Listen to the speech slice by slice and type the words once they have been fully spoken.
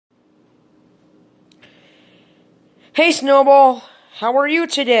Hey Snowball, how are you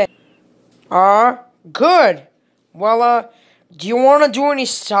today? Good. Well, do you want to do any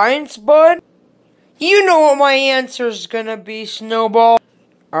science, bud? You know what my answer's gonna be, Snowball.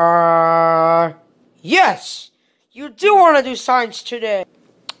 Yes. You do want to do science today.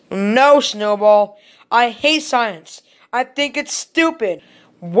 No, Snowball. I hate science. I think it's stupid.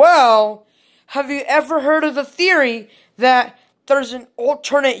 Well, have you ever heard of the theory that there's an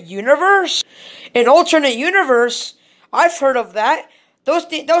alternate universe? An alternate universe? I've heard of that. Those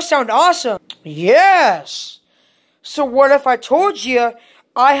sound awesome. Yes. So what if I told you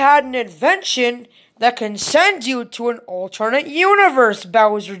I had an invention that can send you to an alternate universe,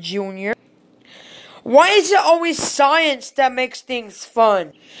 Bowser Jr.? Why is it always science that makes things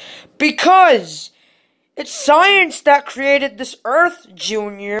fun? Because it's science that created this Earth,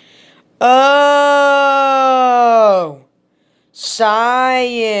 Junior. Oh,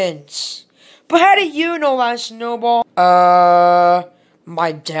 science. But how do you know that, Snowball?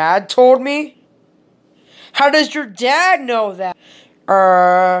 My dad told me. How does your dad know that?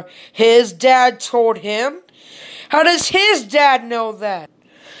 His dad told him. How does his dad know that?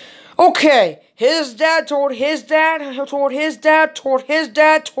 Okay, his dad told his dad, told his dad, told his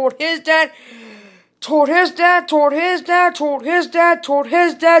dad, told his dad, told his dad, told his dad, told his dad, told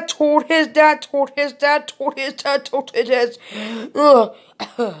his dad, told his dad, told his dad, told his dad, told his dad.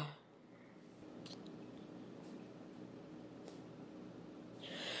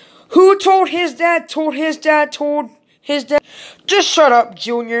 Who told his dad, told his dad, told his dad? Just shut up,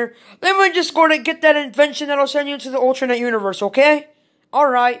 Junior. Let me just go to get that invention that'll send you to the alternate universe, okay?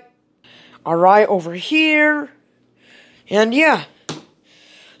 Alright. Alright, over here. And yeah.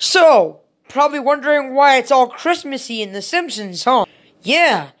 So, probably wondering why it's all Christmassy in The Simpsons, huh?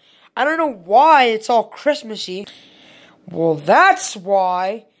 Yeah. I don't know why it's all Christmassy. Well, that's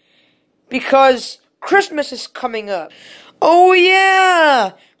why. Because Christmas is coming up. Oh,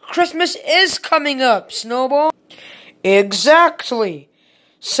 yeah. Christmas is coming up, Snowball. Exactly.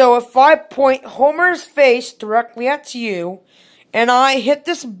 So if I point Homer's face directly at you, and I hit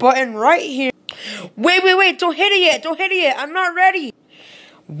this button right here. Wait, don't hit it yet, I'm not ready.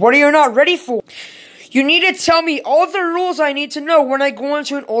 What are you not ready for? You need to tell me all the rules I need to know when I go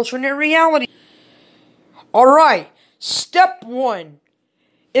into an alternate reality. Alright, step 1.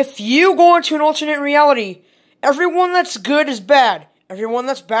 If you go into an alternate reality, everyone that's good is bad. Everyone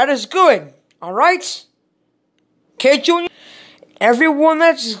that's bad is good. Alright? Okay, Junior? Everyone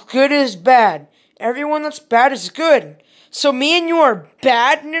that's good is bad. Everyone that's bad is good. So me and you are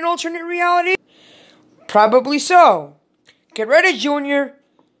bad in an alternate reality? Probably so. Get ready, Junior.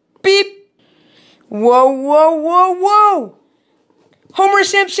 Beep. Whoa. Homer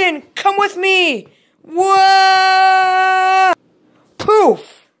Simpson, come with me. Whoa.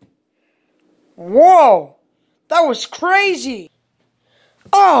 Poof. Whoa. That was crazy.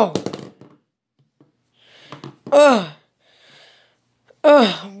 Oh.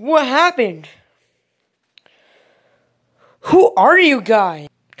 What happened? Who are you guys?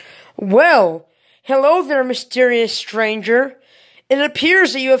 Well, hello there, mysterious stranger. It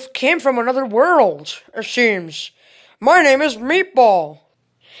appears that you have came from another world, it seems. My name is Meatball.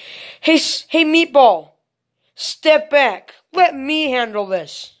 Hey, Meatball. Step back. Let me handle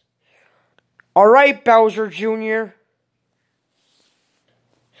this. Alright, Bowser Jr.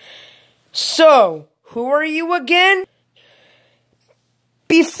 So, who are you again?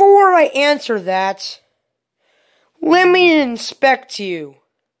 Before I answer that, let me inspect you.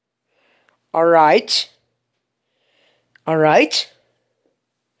 Alright.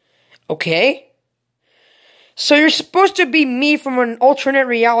 Okay. So you're supposed to be me from an alternate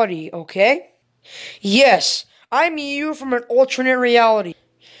reality, okay? Yes, I'm you from an alternate reality.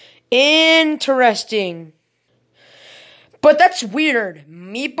 Interesting. But that's weird.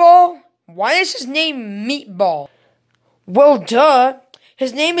 Meatball? Why is his name Meatball? Well, duh.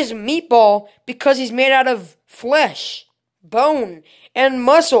 His name is Meatball because he's made out of flesh, bone, and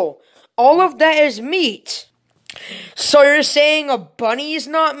muscle. All of that is meat. So you're saying a bunny is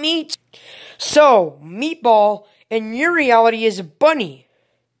not meat? So, Meatball in your reality is a bunny.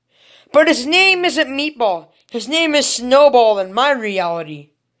 But his name isn't Meatball. His name is Snowball in my reality.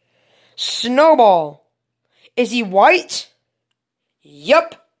 Snowball. Is he white?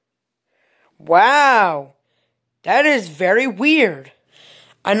 Yup. Wow. That is very weird.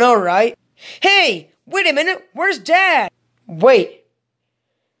 I know, right? Hey, wait a minute. Where's Dad? Wait.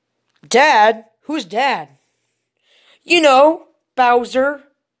 Dad? Who's Dad? You know, Bowser.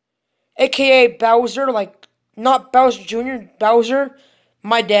 AKA Bowser, like, not Bowser Jr., Bowser.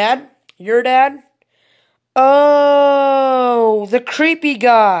 My dad. Your dad. Oh, the creepy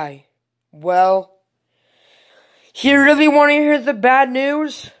guy. Well, You really want to hear the bad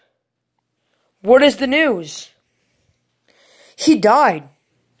news? What is the news? He died.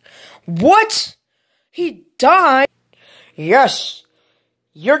 What? He died? Yes.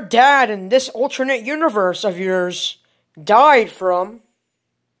 Your dad in this alternate universe of yours died from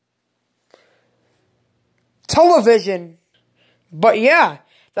television. But yeah,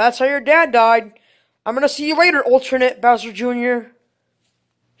 that's how your dad died. I'm gonna see you later, alternate Bowser Jr.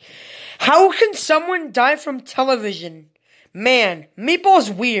 How can someone die from television? Man, Meatball's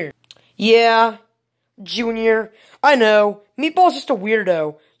weird. Yeah, Junior, I know. Meatball's just a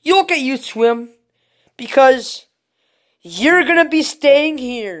weirdo. You'll get used to him. Because you're gonna be staying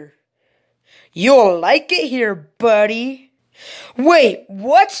here. You'll like it here, buddy. Wait,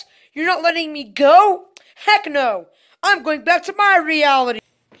 what? You're not letting me go? Heck no. I'm going back to my reality.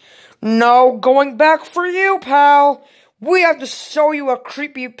 No going back for you, pal. We have to show you a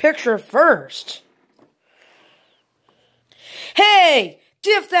creepy picture first. Hey,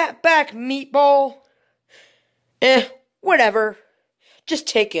 give that back, Meatball. Whatever. Just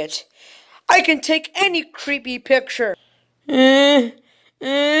take it. I can take any creepy picture.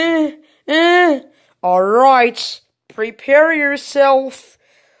 Alright, prepare yourself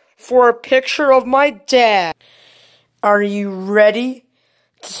for a picture of my dad. Are you ready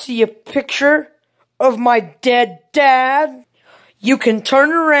to see a picture of my dead dad? You can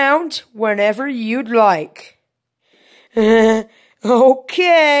turn around whenever you'd like.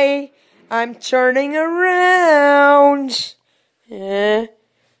 Okay, I'm turning around.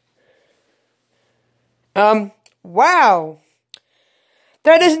 Wow.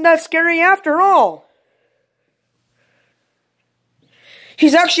 That isn't that scary after all.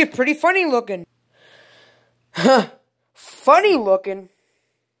 He's actually pretty funny looking. Huh. Funny looking?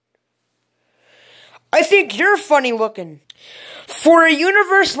 I think you're funny looking. For a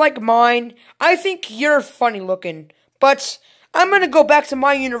universe like mine, I think you're funny looking. But I'm gonna go back to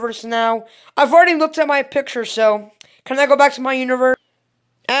my universe now. I've already looked at my picture, so can I go back to my universe?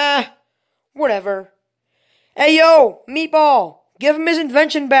 Whatever. Hey, yo, Meatball, give him his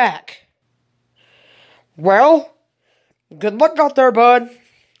invention back. Well, good luck out there, bud.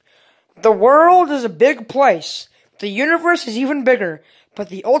 The world is a big place. The universe is even bigger. But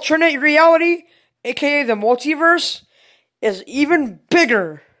the alternate reality, aka the multiverse, is even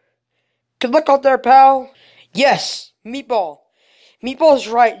bigger. Good luck out there, pal. Yes, Meatball. Meatball's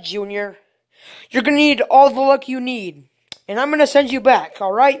right, Junior. You're gonna need all the luck you need. And I'm gonna send you back,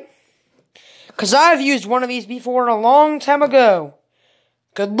 alright? 'Cause I've used one of these before a long time ago.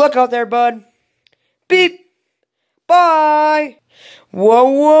 Good luck out there, bud. Beep. Bye. Whoa,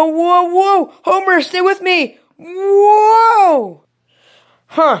 whoa, whoa, whoa. Homer, stay with me. Whoa.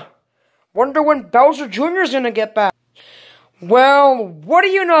 Huh. Wonder when Bowser Jr.'s gonna get back. Well, what do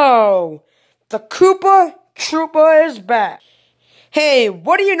you know? The Koopa Troopa is back. Hey,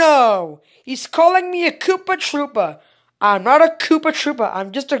 what do you know? He's calling me a Koopa Troopa. I'm not a Koopa Troopa.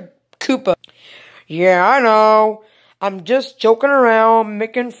 I'm just a Koopa. Yeah, I know. I'm just joking around,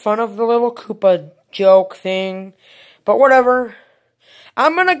 making fun of the little Koopa joke thing. But whatever.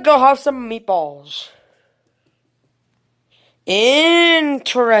 I'm gonna go have some meatballs.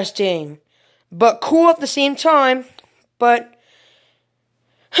 Interesting. But cool at the same time. But,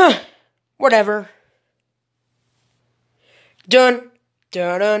 whatever. Dun,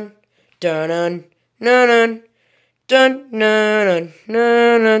 dun, dun, dun, dun, dun, dun, dun, dun,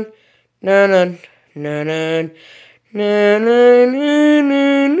 dun,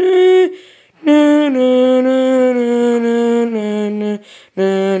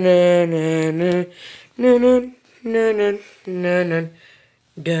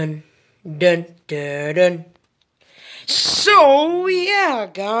 dun. So, yeah,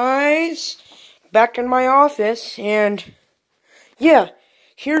 guys, back in my office, and yeah,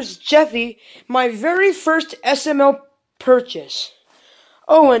 here's Jeffy, my very first SML purchase.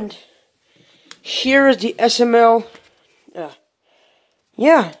 Oh, and here is the SML,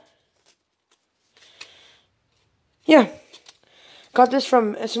 yeah, got this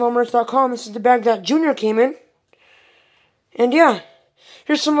from smlmerch.com. This is the bag that Junior came in, and yeah,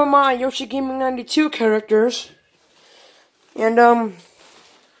 here's some of my Yoshi Gaming 92 characters, and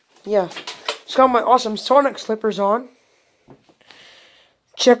yeah, it's got my awesome Sonic slippers on.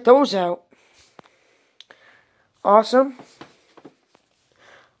 Check those out. Awesome.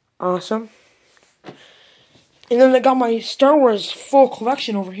 Awesome. And then I got my Star Wars full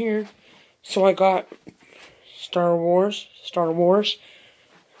collection over here. So I got Star Wars.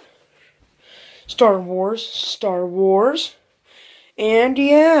 And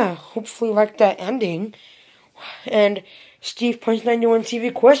yeah, hopefully like that ending. And Steve Punch 91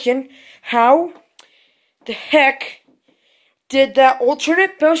 TV question, how the heck did that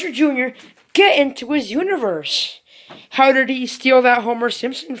alternate Bowser Jr. get into his universe? How did he steal that Homer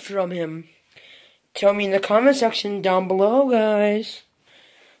Simpson from him? Tell me in the comment section down below, guys.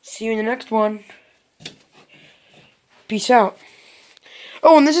 See you in the next one. Peace out.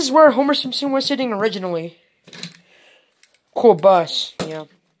 Oh, and this is where Homer Simpson was sitting originally. Cool bus, yeah.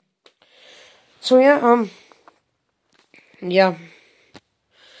 So yeah, yeah.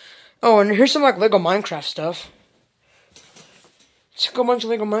 Oh, and here's some like Lego Minecraft stuff. It's a bunch of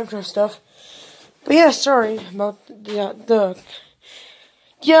Lego Minecraft stuff. But yeah, sorry about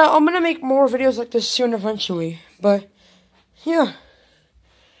yeah, I'm gonna make more videos like this soon eventually. But yeah.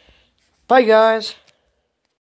 Bye guys.